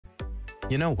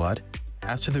You know what?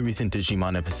 After the recent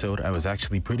Digimon episode, I was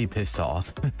actually pretty pissed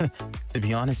off. To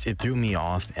be honest, it threw me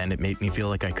off and it made me feel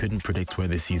like I couldn't predict where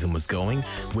the season was going,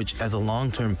 which as a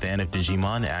long-term fan of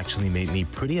Digimon actually made me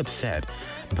pretty upset.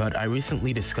 But I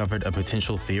recently discovered a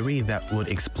potential theory that would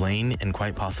explain and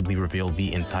quite possibly reveal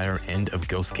the entire end of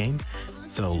Ghost Game.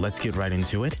 So let's get right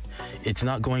into it. It's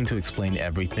not going to explain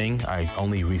everything, I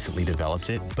only recently developed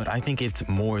it, but I think it's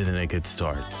more than a good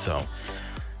start. So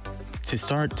to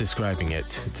start describing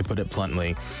it, to put it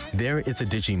bluntly, there is a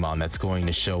Digimon that's going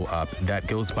to show up that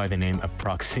goes by the name of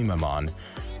Proximamon.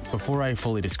 Before I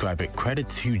fully describe it, credit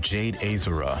to Jade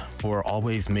Azura for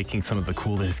always making some of the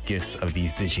coolest gifts of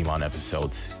these Digimon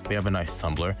episodes. They have a nice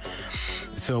Tumblr.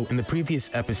 So in the previous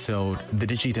episode, the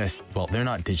they're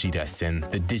not Digidestined,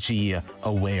 the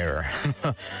Digi-Aware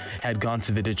had gone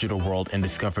to the digital world and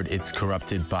discovered it's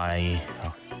corrupted by...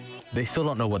 They still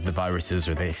don't know what the virus is,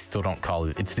 or they still don't call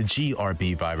it. It's the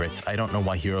GRB virus. I don't know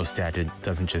why Herostat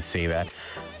doesn't just say that.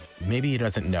 Maybe he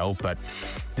doesn't know, but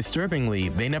disturbingly,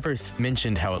 they never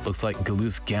mentioned how it looks like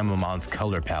Galus Gamamon's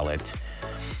color palette.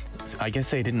 I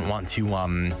guess they didn't want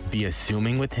to be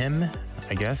assuming with him,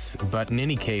 I guess. But in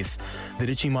any case, the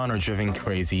Digimon are driven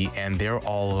crazy, and they're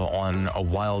all on a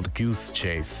wild goose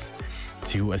chase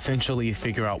to essentially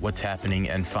figure out what's happening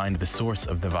and find the source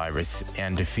of the virus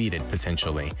and defeat it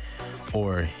potentially,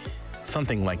 or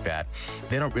something like that.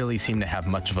 They don't really seem to have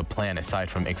much of a plan aside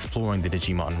from exploring the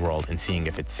Digimon world and seeing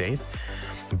if it's safe.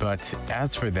 But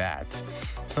as for that,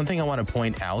 something I want to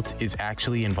point out is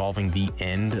actually involving the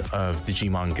end of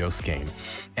Digimon Ghost Game,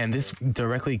 and this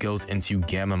directly goes into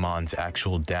Gamamon's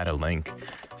actual data link.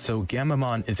 So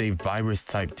Gamamon is a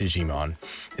virus-type Digimon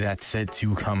that's said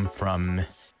to come from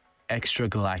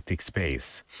extragalactic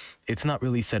space. It's not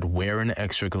really said where in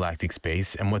extragalactic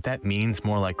space, and what that means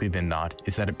more likely than not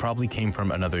is that it probably came from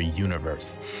another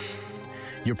universe.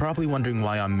 You're probably wondering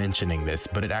why I'm mentioning this,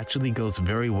 but it actually goes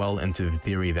very well into the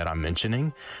theory that I'm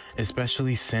mentioning,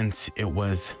 especially since it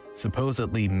was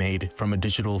supposedly made from a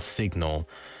digital signal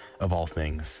of all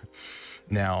things.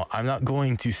 Now, I'm not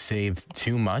going to say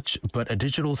too much, but a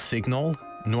digital signal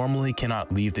normally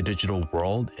cannot leave the digital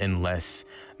world unless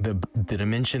the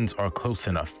dimensions are close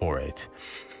enough for it.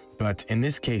 But in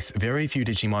this case, very few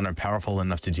Digimon are powerful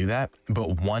enough to do that,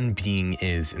 but one being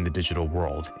is in the digital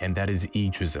world, and that is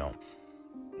Yggdrasil.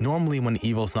 Normally when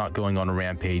evil's not going on a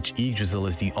rampage, Yggdrasil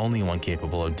is the only one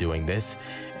capable of doing this,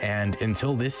 and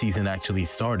until this season actually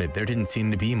started, there didn't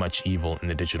seem to be much evil in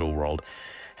the digital world.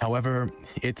 However,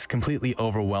 it's completely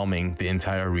overwhelming the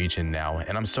entire region now,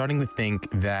 and I'm starting to think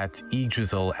that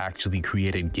Yggdrasil actually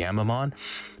created Gamamon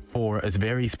for a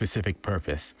very specific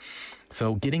purpose.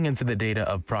 So getting into the data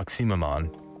of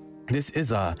Proximamon, this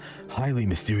is a highly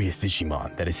mysterious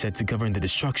Digimon that is said to govern the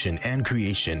destruction and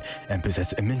creation and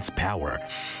possess immense power.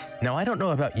 Now, I don't know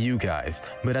about you guys,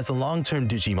 but as a long-term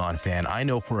Digimon fan, I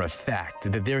know for a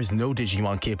fact that there is no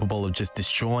Digimon capable of just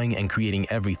destroying and creating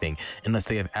everything unless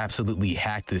they have absolutely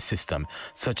hacked the system,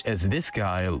 such as this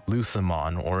guy,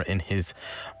 Lucamon, or in his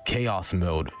Chaos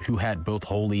mode, who had both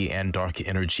holy and dark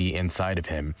energy inside of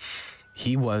him.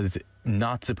 He was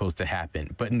not supposed to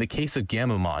happen, but in the case of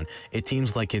Gamamon, it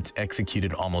seems like it's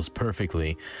executed almost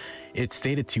perfectly. It's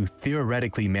stated to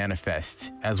theoretically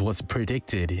manifest as was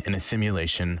predicted in a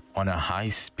simulation on a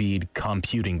high-speed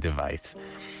computing device.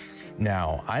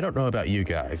 Now, I don't know about you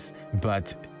guys,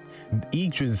 but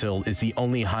Yggdrasil is the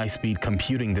only high-speed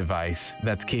computing device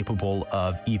that's capable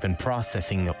of even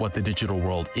processing what the digital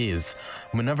world is.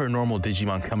 Whenever normal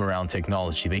Digimon come around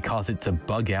technology, they cause it to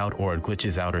bug out or it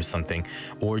glitches out or something,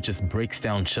 or it just breaks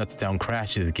down, shuts down,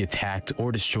 crashes, gets hacked or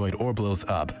destroyed or blows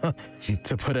up.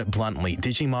 To put it bluntly,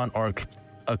 Digimon are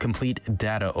a complete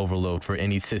data overload for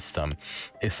any system,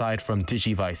 aside from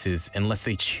Digivices, unless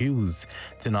they choose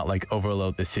to not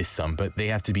overload the system, but they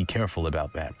have to be careful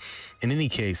about that. In any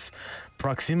case,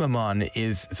 Proximamon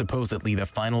is supposedly the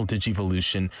final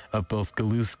Digivolution of both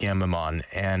Galus Gamamon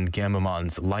and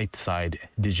Gamamon's light side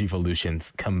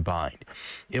Digivolutions combined.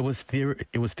 It was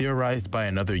theorized by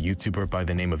another YouTuber by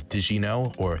the name of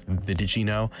TheDigiknow, or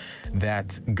TheDigiknow, that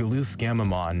Galus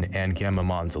Gamamon and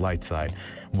Gamamon's light side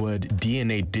would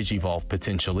DNA digivolve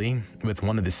potentially with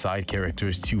one of the side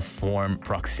characters to form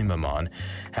Proximamon.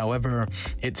 However,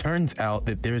 it turns out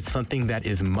that there's something that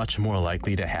is much more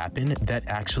likely to happen that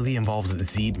actually involves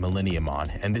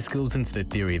TheMillenniumon, and this goes into the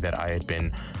theory that I had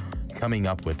been coming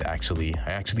up with. I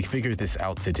actually figured this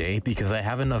out today because I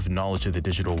have enough knowledge of the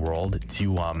digital world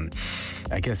to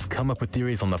I guess come up with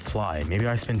theories on the fly. Maybe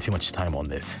I spend too much time on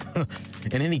this.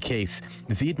 In any case,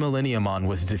 TheMillenniumon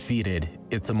was defeated.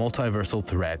 It's a multiversal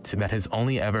threat that has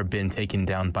only ever been taken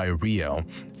down by Rio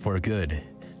for good.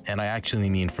 and I actually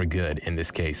mean for good in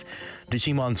this case.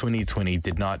 Digimon 2020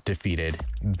 did not defeat it.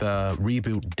 The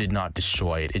reboot did not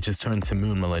destroy it. It just turned to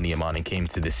Moon Millenniumon and came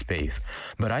to this space.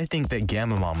 But I think that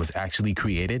Gammamon was actually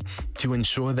created to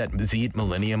ensure that Zed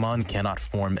Millenniumon cannot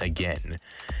form again.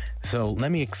 So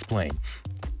let me explain.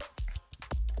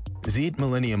 Zed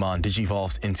Millenniumon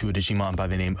digivolves into a Digimon by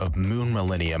the name of Moon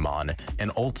Millenniumon,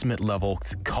 an ultimate level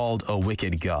called a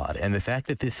Wicked God, and the fact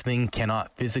that this thing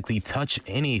cannot physically touch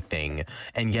anything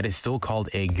and yet is still called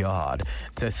a god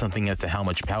says something as to how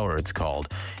much power it's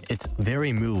called. Its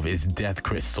very move is Death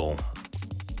Crystal,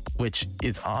 which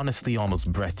is honestly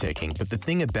almost breathtaking, but the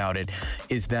thing about it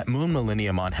is that Moon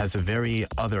Millenniumon has a very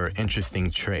other interesting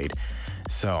trait.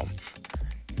 So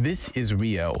this is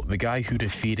Rio, the guy who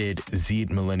defeated Zed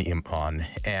Millenniumon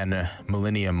and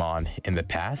Millenniumon in the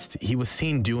past. He was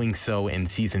seen doing so in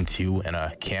Season 2 in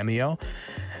a cameo.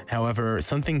 However,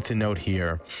 something to note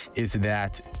here is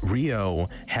that Rio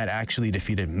had actually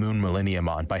defeated Moon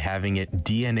Millenniumon by having it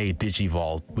DNA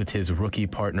Digivolve with his rookie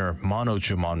partner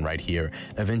Monodramon right here,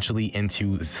 eventually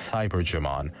into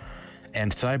Cyberdramon. And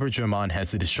Cyberdramon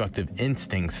has the destructive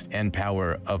instincts and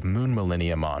power of Moon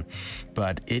Millenniumon,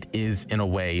 but it is in a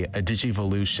way a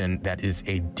digivolution that is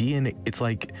a DNA, it's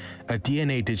like a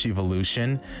DNA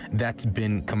digivolution that's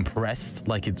been compressed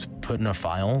like it's put in a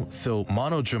file. So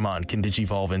Monodramon can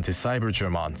digivolve into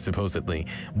Cyberdramon supposedly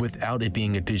without it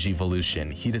being a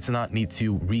digivolution. He does not need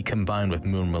to recombine with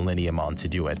Moon Millenniumon to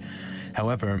do it.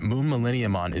 However, Moon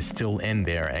Millenniumon is still in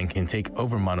there and can take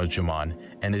over Monodramon,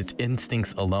 and its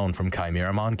instincts alone from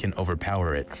Chimeramon can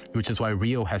overpower it, which is why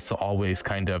Rio has to always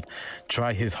kind of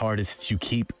try his hardest to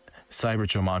keep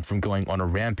Cyberdramon from going on a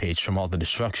rampage from all the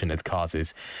destruction it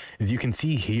causes. As you can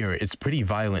see here, it's pretty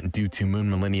violent due to Moon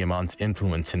Millenniumon's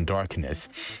influence in darkness.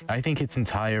 I think its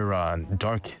entire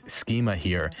dark schema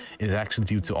here is actually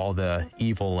due to all the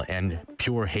evil and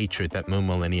pure hatred that Moon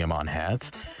Millenniumon has.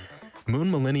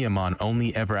 Moon Millenniumon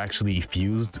only ever actually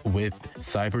fused with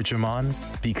Cyberdramon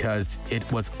because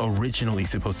it was originally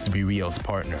supposed to be Rio's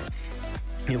partner.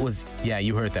 It was, yeah,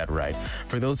 you heard that right.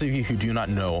 For those of you who do not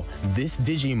know, this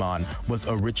Digimon was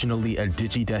originally a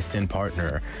Digidestined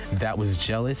partner that was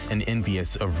jealous and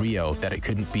envious of Rio that it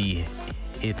couldn't be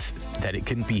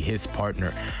his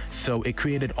partner. So it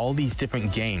created all these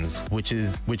different games which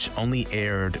only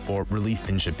aired or released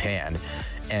in Japan,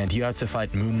 and you had to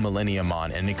fight Moon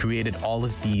Millenniumon, and it created all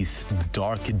of these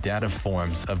dark data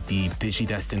forms of the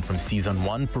Digidestined from Season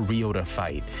 1 for Rio to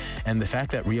fight. And the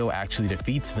fact that Rio actually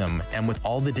defeats them, and with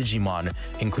all the Digimon,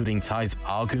 including Tai's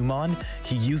Agumon,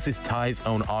 he uses Tai's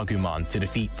own Agumon to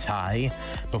defeat Tai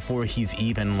before he's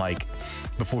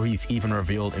even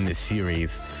revealed in this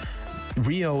series.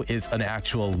 Rio is an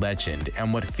actual legend,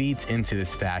 and what feeds into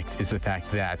this fact is the fact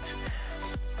that,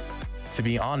 to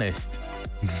be honest,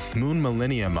 Moon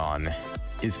Millenniumon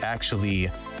is actually,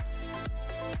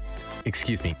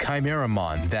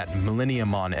 Chimeramon that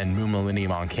Millenniumon and Moon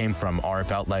Millenniumon came from are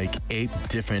about like 8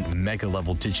 different mega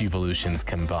level digivolutions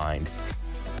combined.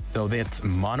 So that's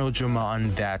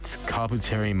Monodramon, that's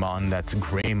Kabuterimon, that's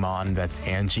Greymon, that's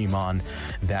Angimon,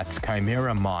 that's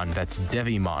Chimeramon, that's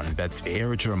Devimon, that's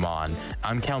Airdramon.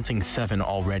 I'm counting 7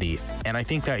 already, and I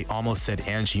think I almost said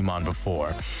Angimon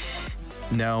before.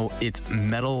 No, it's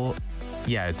Metal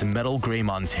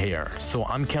Greymon's hair, so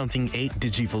I'm counting 8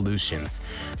 digivolutions.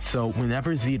 So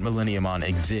whenever Zed Millenniumon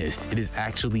exists, it is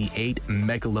actually 8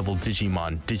 mega level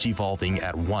Digimon digivolving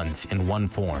at once in one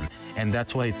form, and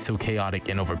that's why it's so chaotic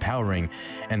and overpowering,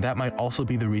 and that might also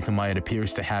be the reason why it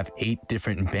appears to have 8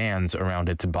 different bands around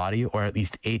its body, or at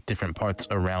least 8 different parts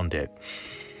around it.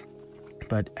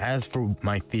 But as for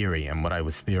my theory and what I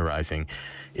was theorizing,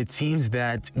 it seems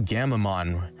that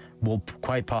Gammamon will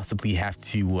quite possibly have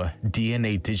to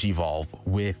DNA Digivolve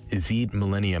with Zed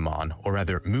Millenniumon, or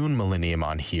rather Moon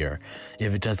Millenniumon here,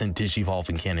 if it doesn't Digivolve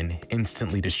and can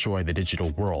instantly destroy the digital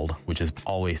world, which is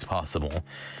always possible.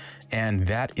 And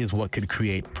that is what could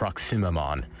create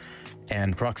Proximamon.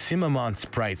 And Proximamon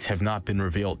sprites have not been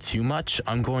revealed too much.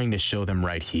 I'm going to show them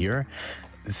right here.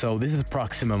 So this is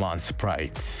Proximamon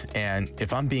sprites, and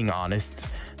if I'm being honest,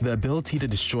 the ability to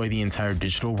destroy the entire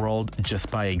digital world just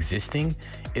by existing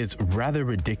is rather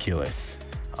ridiculous.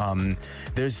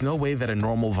 There's no way that a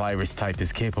normal virus type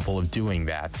is capable of doing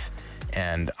that,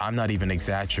 and I'm not even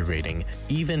exaggerating.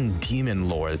 Even demon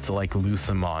lords like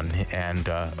Lucamon and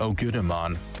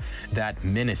Ogudamon that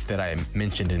menace that I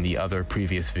mentioned in the other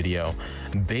previous video,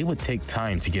 they would take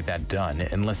time to get that done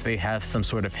unless they have some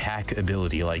sort of hack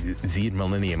ability like Zed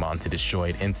Millenniumon to destroy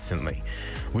it instantly.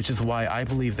 Which is why I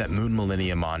believe that Moon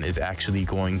Millenniumon is actually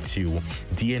going to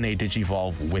DNA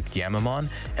Digivolve with Gammamon,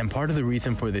 and part of the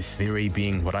reason for this theory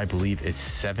being what I believe is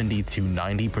 70 to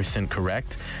 90%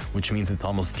 correct, which means it's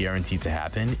almost guaranteed to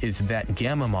happen, is that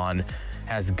Gammamon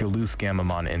has Galoose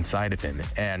Gammamon inside of him,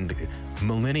 and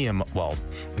Moon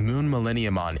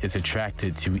Millenniumon is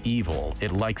attracted to evil.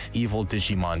 It likes evil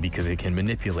Digimon because it can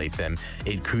manipulate them.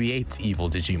 It creates evil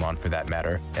Digimon for that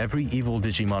matter. Every evil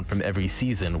Digimon from every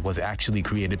season was actually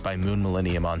created by Moon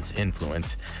Millenniumon's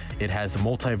influence. It has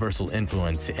multiversal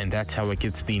influence, and that's how it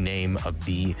gets the name of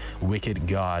the Wicked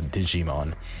God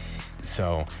Digimon.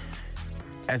 So,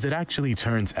 as it actually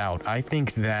turns out, I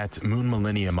think that Moon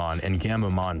Millenniumon and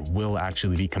Gammamon will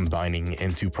actually be combining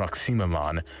into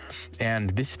Proximamon,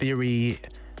 and this theory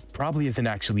probably isn't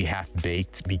actually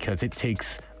half-baked because it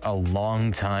takes a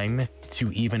long time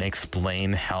to even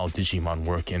explain how Digimon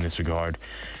work in this regard,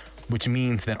 which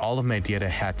means that all of my data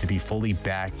had to be fully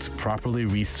backed, properly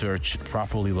researched,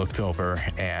 properly looked over,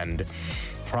 and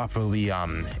properly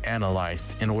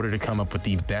analyzed in order to come up with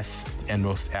the best and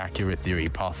most accurate theory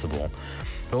possible.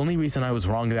 The only reason I was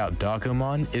wrong about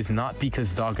Doggomon is not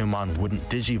because Doggomon wouldn't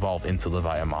digivolve into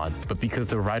Leviamon, but because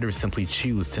the writers simply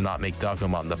choose to not make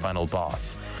Doggomon the final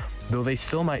boss. Though they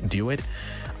still might do it,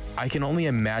 I can only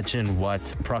imagine what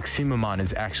Proximamon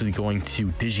is actually going to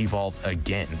digivolve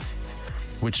against,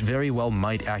 which very well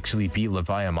might actually be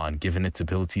Leviamon, given its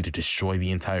ability to destroy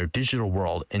the entire digital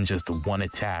world in just one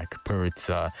attack per its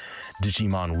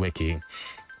Digimon wiki.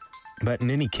 But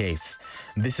in any case,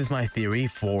 this is my theory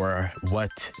for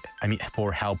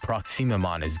for how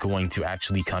Proximamon is going to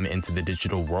actually come into the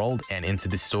digital world and into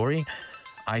the story.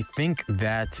 I think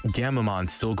that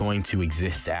Gammamon's still going to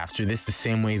exist after this, the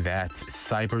same way that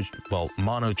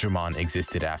Monodramon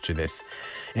existed after this.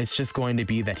 It's just going to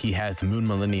be that he has Moon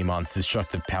Millenniumon's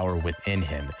destructive power within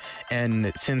him.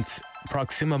 And since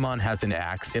Proximamon has an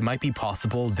axe, it might be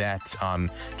possible that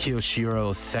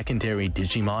Kiyoshiro's secondary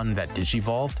Digimon that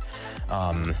digivolved,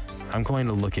 I'm going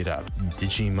to look it up.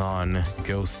 Digimon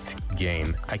Ghost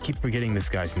Game. I keep forgetting this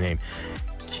guy's name.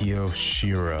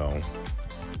 Kiyoshiro.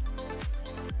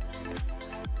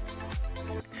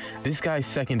 This guy's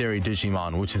secondary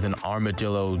Digimon, which is an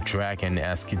armadillo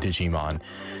dragon-esque Digimon,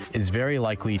 is very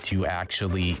likely to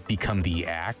actually become the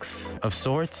axe of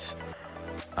sorts,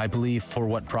 I believe, for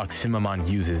what Proximamon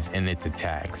uses in its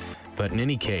attacks. But in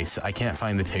any case, I can't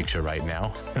find the picture right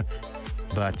now.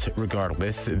 But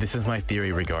regardless, this is my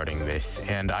theory regarding this,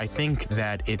 and I think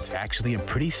that it's actually a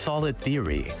pretty solid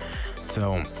theory.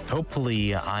 So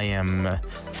hopefully I am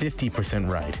 50%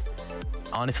 right.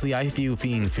 Honestly, I view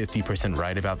being 50%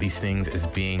 right about these things as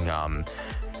being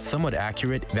somewhat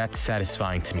accurate. That's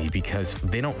satisfying to me because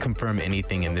they don't confirm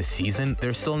anything in this season.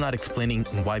 They're still not explaining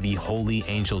why the Holy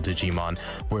Angel Digimon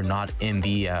were not in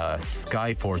the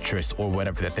Sky Fortress or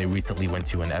whatever that they recently went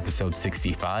to in episode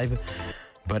 65.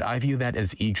 But I view that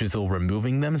as Yggdrasil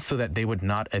removing them so that they would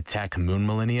not attack Moon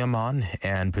Millenniumon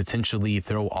and potentially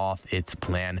throw off its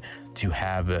plan to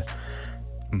have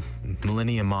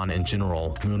Millenniumon in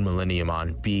general, Moon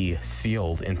Millenniumon, be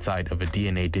sealed inside of a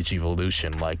DNA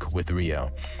Digivolution like with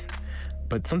Rio.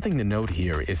 But something to note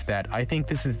here is that I think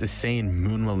this is the same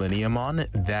Moon Millenniumon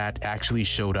that actually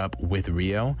showed up with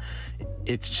Rio.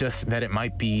 It's just that it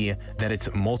might be that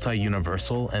it's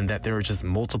multi-universal and that there are just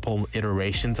multiple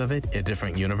iterations of it in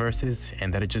different universes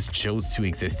and that it just chose to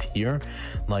exist here.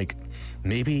 Like,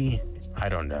 maybe, I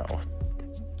don't know.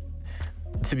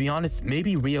 To be honest,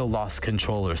 maybe Rio lost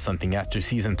control or something after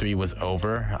season 3 was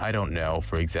over. I don't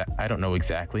know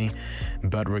exactly,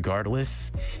 but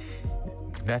regardless,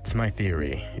 that's my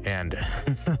theory, and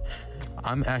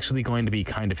I'm actually going to be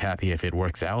kind of happy if it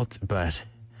works out, but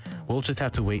we'll just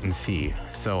have to wait and see.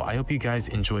 So I hope you guys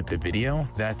enjoyed the video.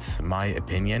 That's my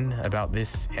opinion about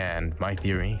this and my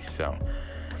theory, so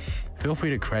feel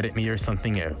free to credit me or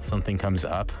something if something comes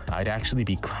up. I'd actually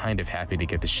be kind of happy to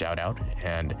get the shout out,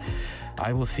 and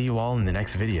I will see you all in the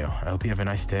next video. I hope you have a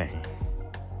nice day.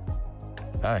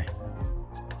 Bye.